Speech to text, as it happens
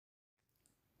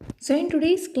So in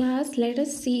today's class, let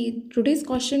us see, today's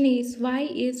question is, why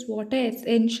is water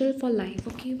essential for life?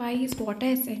 Okay, why is water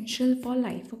essential for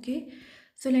life? Okay,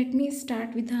 so let me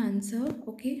start with the answer.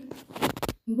 Okay,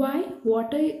 why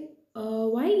water?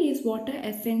 Why is water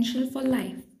essential for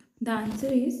life? The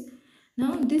answer is,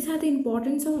 now these are the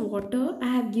importance of water.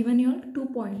 I have given you 2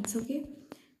 points. Okay,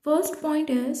 first point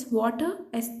is water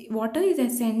is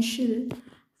essential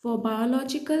for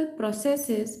biological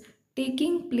processes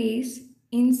taking place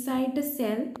inside the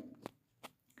cell.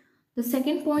 The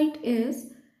second point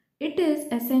is, it is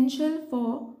essential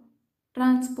for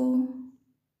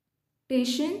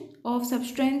transportation of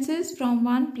substances from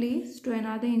one place to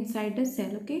another inside the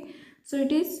cell. Okay, so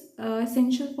it is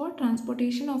essential for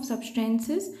transportation of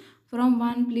substances from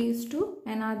one place to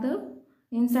another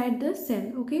inside the cell.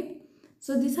 Okay,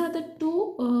 so these are the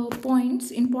two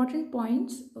important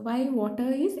points why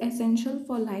water is essential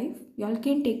for life. You all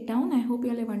can take down. I hope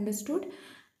you all have understood,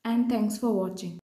 and thanks for watching.